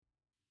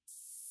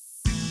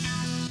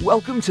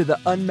Welcome to the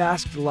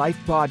Unmasked Life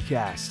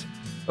Podcast,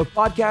 a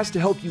podcast to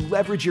help you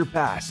leverage your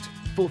past,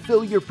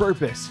 fulfill your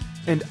purpose,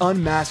 and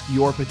unmask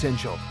your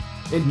potential.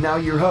 And now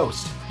your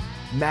host,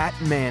 Matt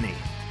Manning.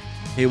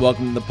 Hey,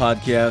 welcome to the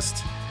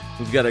podcast.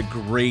 We've got a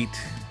great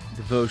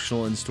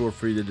devotional in store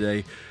for you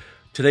today.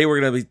 Today we're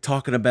going to be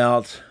talking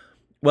about,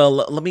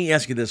 let me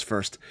ask you this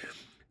first.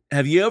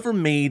 Have you ever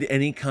made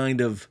any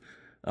kind of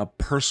a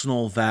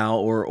personal vow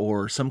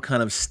or some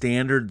kind of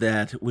standard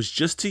that was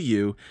just to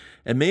you,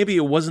 and maybe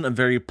it wasn't a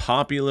very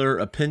popular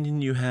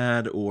opinion you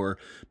had, or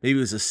maybe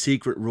it was a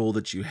secret rule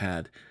that you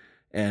had,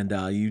 and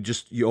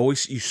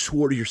you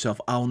swore to yourself,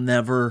 I'll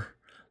never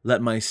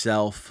let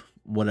myself,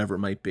 whatever it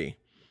might be.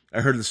 I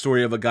heard the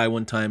story of a guy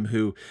one time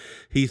who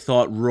he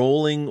thought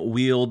rolling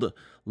wheeled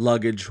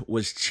luggage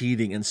was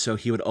cheating, and so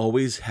he would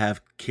always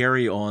have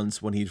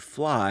carry-ons when he'd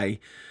fly,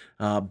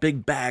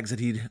 big bags that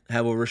he'd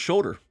have over his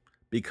shoulder,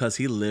 because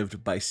he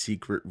lived by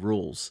secret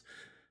rules.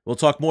 We'll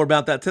talk more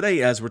about that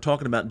today as we're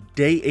talking about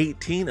day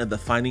 18 of the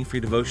Finding Free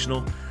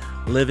Devotional,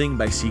 Living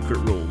by Secret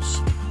Rules.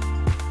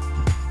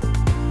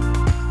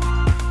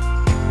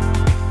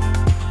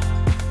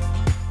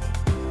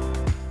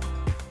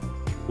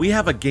 We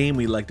have a game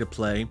we like to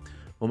play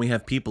when we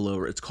have people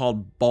over. It's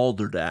called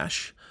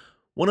Balderdash.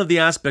 One of the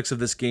aspects of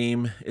this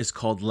game is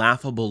called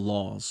Laughable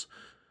Laws.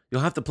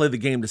 You'll have to play the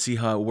game to see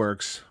how it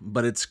works,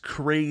 but it's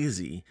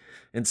crazy.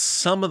 And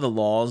some of the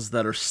laws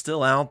that are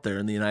still out there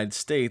in the United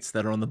States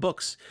that are on the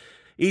books.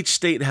 Each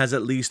state has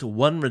at least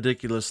one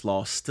ridiculous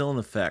law still in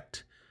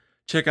effect.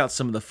 Check out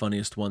some of the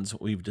funniest ones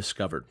we've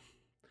discovered.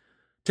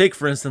 Take,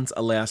 for instance,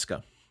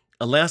 Alaska.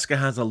 Alaska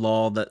has a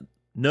law that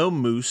no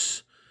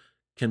moose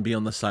can be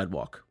on the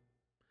sidewalk.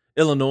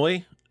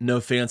 Illinois,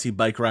 no fancy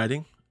bike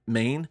riding.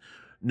 Maine,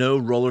 no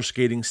roller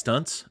skating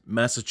stunts.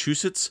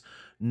 Massachusetts,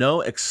 no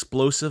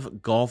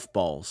explosive golf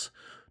balls.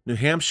 New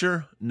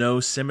Hampshire, no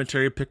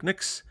cemetery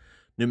picnics.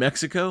 New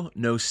Mexico,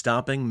 no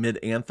stopping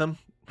mid-anthem.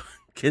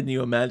 Can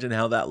you imagine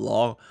how that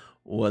law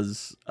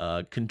was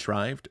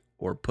contrived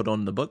or put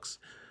on the books?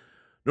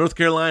 North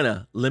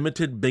Carolina,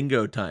 limited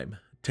bingo time.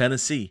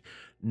 Tennessee,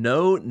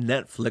 no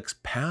Netflix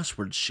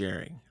password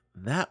sharing.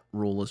 That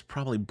rule is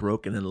probably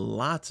broken in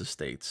lots of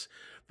states.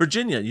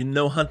 Virginia,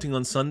 no hunting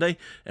on Sunday.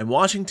 And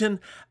Washington,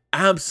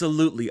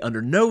 absolutely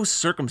under no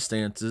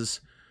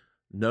circumstances,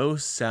 no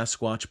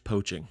Sasquatch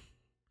poaching.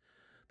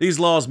 These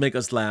laws make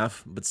us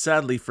laugh, but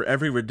sadly for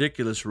every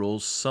ridiculous rule,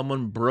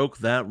 someone broke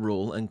that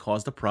rule and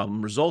caused a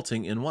problem,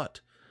 resulting in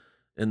what?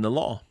 In the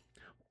law.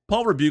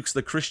 Paul rebukes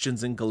the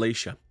Christians in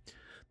Galatia.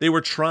 They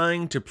were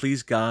trying to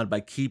please God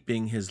by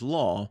keeping his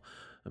law.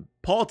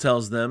 Paul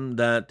tells them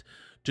that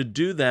to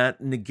do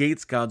that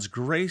negates God's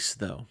grace,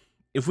 though.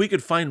 If we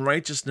could find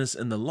righteousness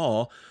in the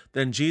law,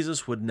 then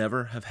Jesus would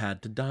never have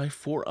had to die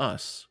for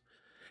us.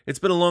 It's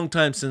been a long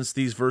time since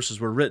these verses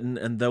were written,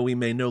 and though we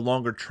may no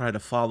longer try to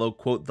follow,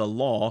 quote, the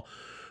law,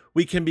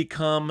 we can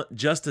become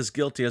just as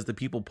guilty as the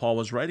people Paul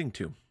was writing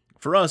to.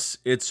 For us,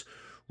 it's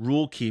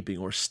rule-keeping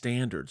or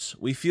standards.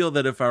 We feel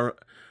that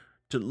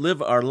to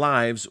live our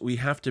lives, we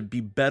have to be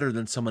better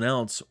than someone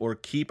else or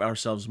keep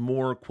ourselves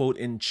more, quote,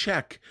 in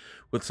check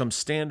with some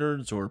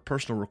standards or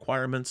personal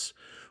requirements.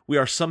 We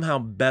are somehow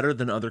better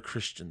than other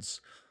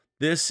Christians.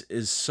 This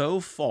is so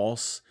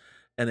false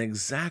and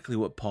exactly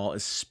what Paul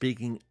is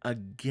speaking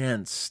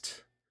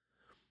against.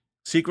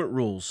 Secret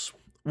rules.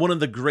 One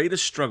of the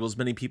greatest struggles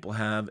many people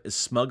have is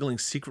smuggling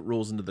secret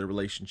rules into their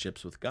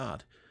relationships with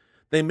God.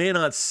 They may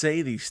not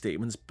say these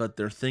statements, but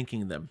they're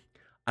thinking them.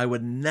 I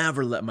would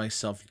never let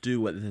myself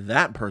do what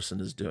that person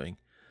is doing.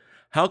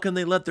 How can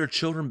they let their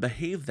children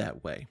behave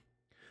that way?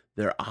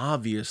 They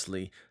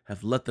obviously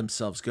have let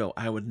themselves go.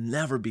 I would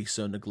never be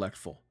so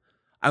neglectful.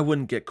 I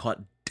wouldn't get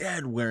caught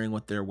dead wearing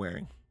what they're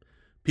wearing.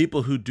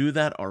 People who do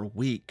that are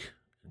weak,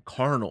 and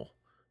carnal,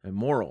 and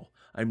immoral.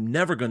 I'm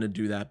never going to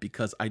do that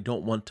because I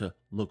don't want to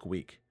look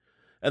weak.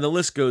 And the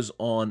list goes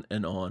on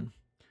and on.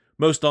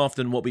 Most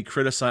often, what we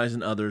criticize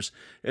in others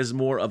is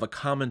more of a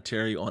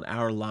commentary on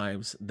our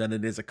lives than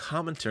it is a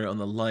commentary on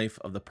the life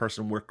of the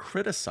person we're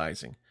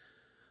criticizing.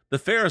 The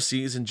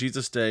Pharisees in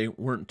Jesus' day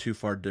weren't too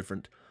far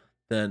different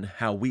than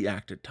how we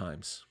act at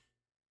times.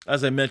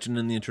 As I mentioned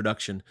in the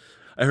introduction,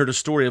 I heard a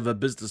story of a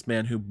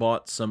businessman who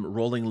bought some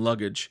rolling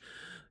luggage,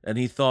 and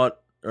he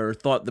thought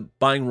that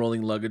buying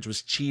rolling luggage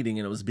was cheating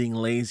and it was being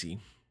lazy.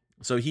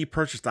 So he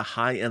purchased a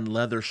high-end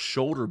leather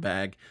shoulder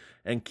bag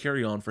and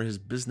carry-on for his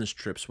business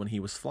trips when he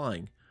was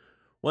flying.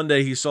 One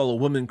day he saw a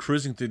woman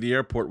cruising through the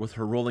airport with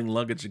her rolling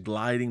luggage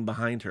gliding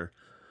behind her.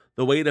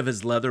 The weight of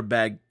his leather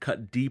bag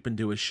cut deep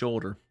into his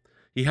shoulder.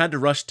 He had to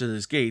rush to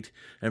his gate,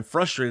 and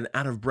frustrated and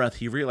out of breath,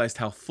 he realized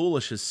how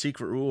foolish his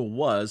secret rule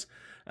was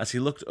as he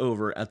looked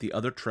over at the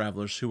other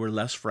travelers who were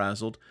less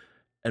frazzled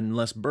and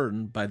less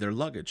burdened by their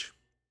luggage.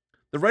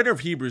 The writer of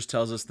Hebrews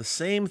tells us the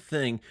same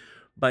thing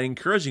by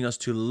encouraging us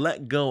to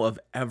let go of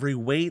every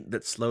weight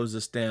that slows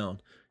us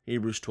down.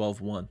 Hebrews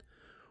 12:1.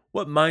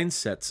 What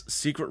mindsets,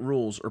 secret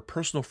rules, or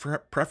personal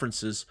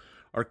preferences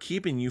are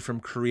keeping you from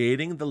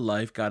creating the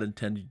life God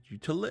intended you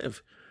to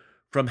live?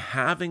 from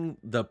having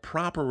the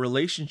proper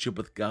relationship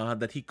with God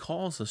that He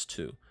calls us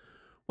to?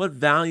 What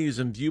values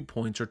and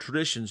viewpoints or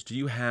traditions do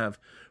you have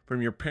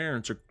from your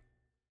parents or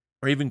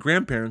even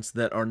grandparents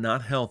that are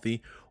not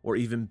healthy or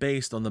even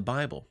based on the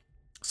Bible?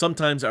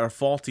 Sometimes our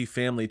faulty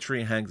family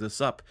tree hangs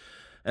us up,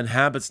 and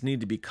habits need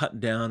to be cut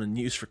down and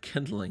used for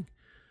kindling.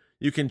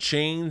 You can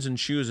change and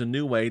choose a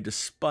new way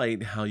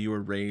despite how you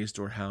were raised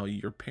or how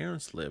your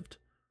parents lived.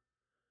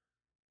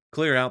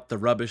 Clear out the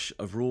rubbish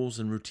of rules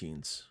and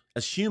routines.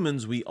 As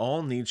humans, we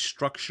all need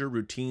structure,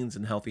 routines,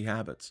 and healthy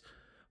habits.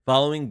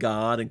 Following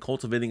God and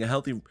cultivating a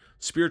healthy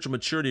spiritual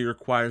maturity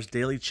requires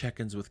daily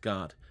check-ins with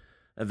God.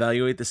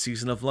 Evaluate the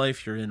season of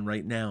life you're in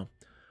right now.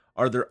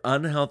 Are there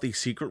unhealthy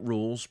secret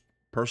rules,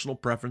 personal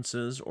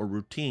preferences, or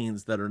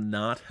routines that are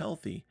not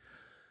healthy?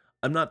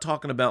 I'm not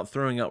talking about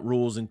throwing out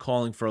rules and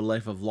calling for a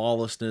life of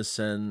lawlessness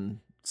and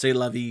c'est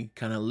la vie,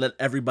 kind of let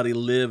everybody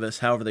live as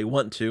however they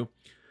want to.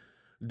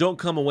 Don't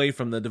come away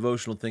from the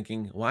devotional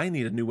thinking, well, I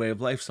need a new way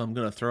of life, so I'm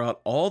going to throw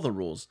out all the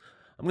rules.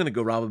 I'm going to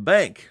go rob a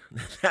bank.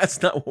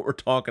 That's not what we're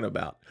talking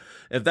about.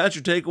 If that's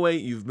your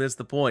takeaway, you've missed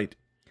the point.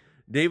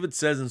 David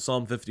says in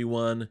Psalm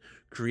 51,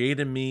 "Create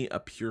in me a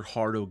pure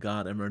heart, O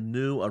God, and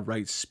renew a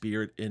right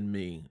spirit in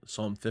me."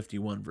 Psalm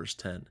 51, verse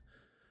 10.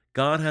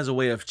 God has a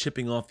way of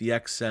chipping off the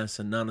excess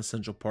and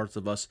non-essential parts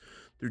of us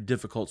through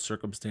difficult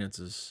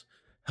circumstances,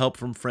 help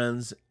from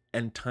friends,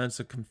 and times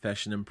of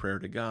confession and prayer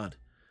to God.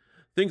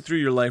 Think through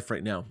your life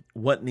right now.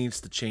 What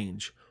needs to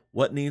change?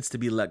 What needs to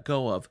be let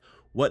go of?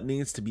 What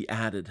needs to be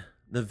added?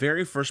 The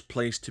very first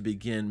place to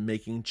begin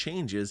making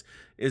changes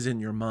is in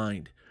your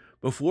mind.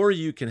 Before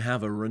you can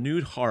have a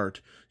renewed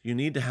heart, you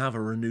need to have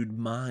a renewed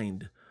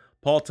mind.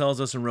 Paul tells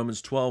us in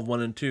Romans 12,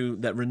 1 and 2,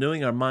 that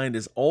renewing our mind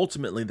is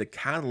ultimately the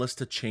catalyst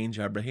to change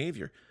our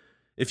behavior.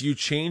 If you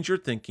change your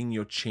thinking,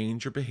 you'll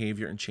change your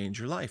behavior and change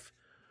your life.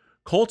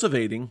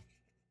 Cultivating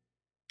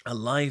a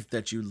life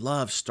that you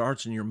love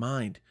starts in your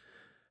mind.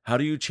 How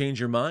do you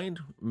change your mind?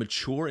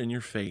 Mature in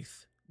your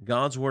faith.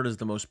 God's word is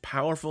the most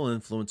powerful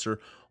influencer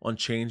on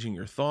changing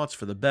your thoughts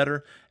for the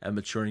better and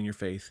maturing your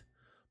faith.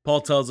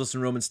 Paul tells us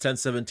in Romans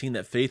 10:17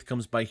 that faith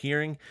comes by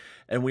hearing,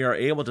 and we are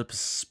able to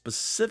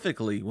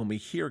specifically when we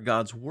hear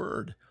God's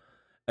word.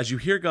 As you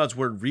hear God's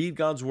word, read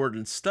God's word,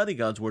 and study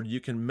God's word, you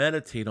can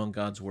meditate on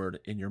God's word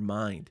in your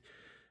mind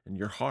and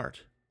your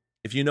heart.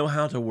 If you know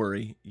how to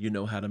worry, you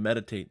know how to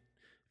meditate.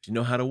 If you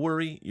know how to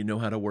worry, you know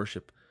how to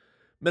worship.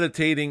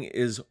 Meditating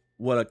is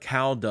what a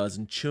cow does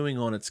in chewing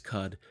on its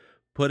cud.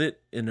 Put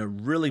it in a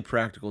really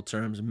practical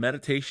terms,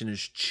 meditation is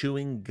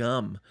chewing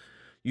gum.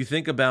 You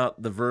think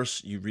about the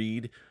verse you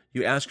read,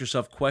 you ask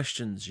yourself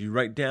questions, you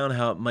write down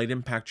how it might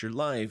impact your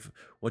life,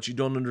 what you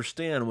don't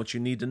understand, what you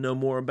need to know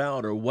more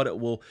about, or what it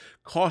will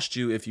cost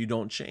you if you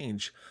don't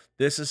change.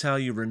 This is how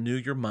you renew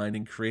your mind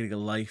in creating a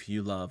life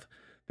you love.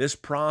 This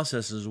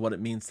process is what it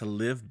means to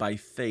live by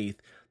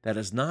faith that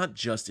is not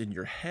just in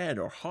your head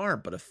or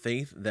heart, but a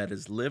faith that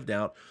is lived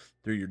out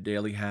through your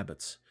daily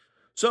habits.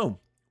 So,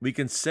 we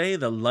can say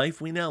the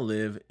life we now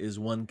live is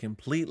one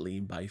completely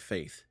by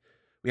faith.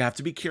 We have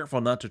to be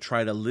careful not to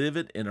try to live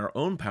it in our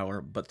own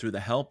power, but through the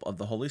help of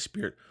the Holy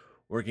Spirit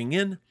working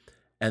in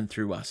and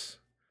through us.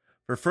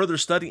 For further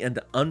study and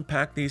to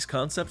unpack these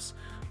concepts,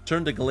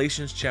 turn to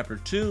Galatians chapter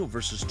 2,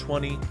 verses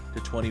 20 to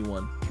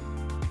 21.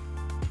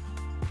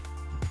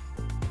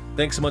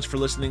 Thanks so much for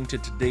listening to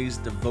today's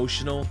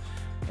devotional.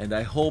 And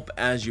I hope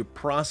as you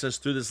process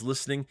through this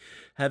listening,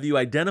 have you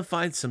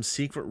identified some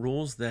secret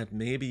rules that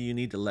maybe you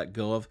need to let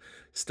go of?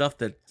 Stuff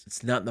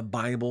that's not in the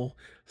Bible,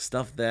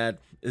 stuff that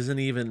isn't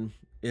even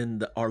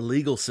in our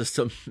legal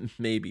system,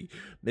 maybe.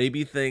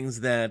 Maybe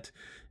things that,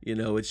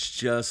 it's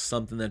just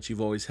something that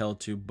you've always held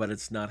to, but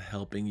it's not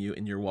helping you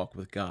in your walk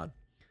with God.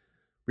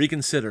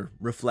 Reconsider,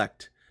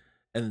 reflect,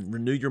 and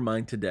renew your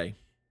mind today.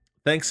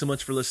 Thanks so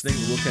much for listening.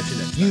 We'll catch you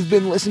next time. You've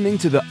been listening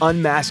to the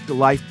Unmasked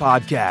Life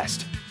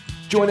podcast.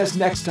 Join us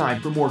next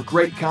time for more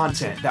great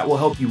content that will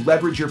help you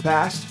leverage your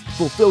past,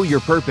 fulfill your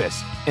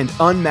purpose, and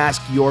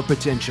unmask your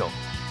potential.